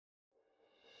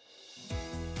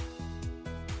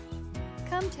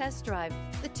Come test drive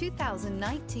the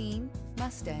 2019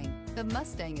 Mustang. The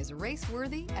Mustang is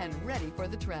race-worthy and ready for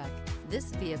the track. This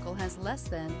vehicle has less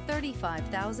than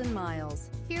 35,000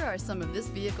 miles. Here are some of this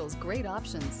vehicle's great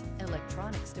options: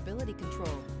 electronic stability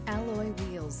control, alloy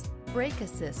wheels, brake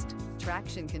assist,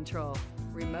 traction control,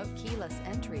 remote keyless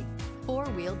entry,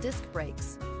 four-wheel disc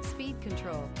brakes, speed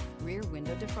control, rear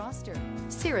window defroster,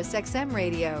 Sirius XM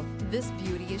radio. This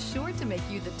beauty is sure to make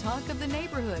you the talk of the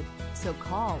neighborhood. So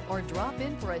call or drop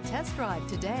in for a test drive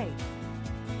today.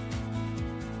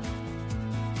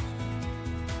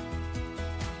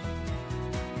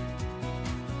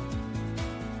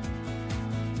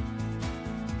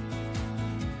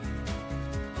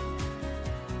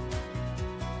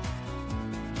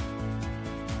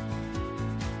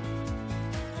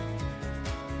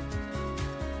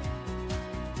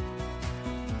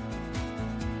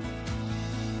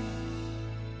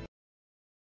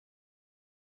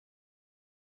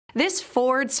 This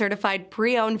Ford-certified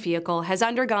pre-owned vehicle has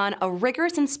undergone a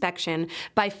rigorous inspection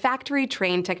by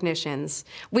factory-trained technicians.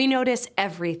 We notice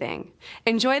everything.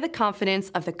 Enjoy the confidence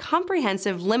of the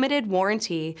comprehensive limited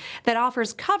warranty that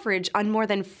offers coverage on more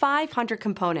than 500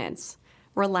 components.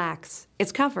 Relax,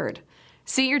 it's covered.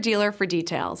 See your dealer for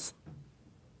details.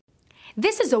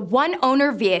 This is a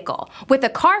one-owner vehicle with a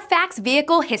Carfax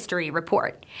Vehicle History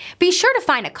Report. Be sure to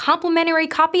find a complimentary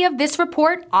copy of this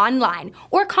report online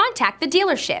or contact the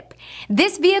dealership.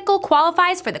 This vehicle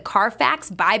qualifies for the Carfax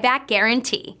Buyback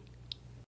Guarantee.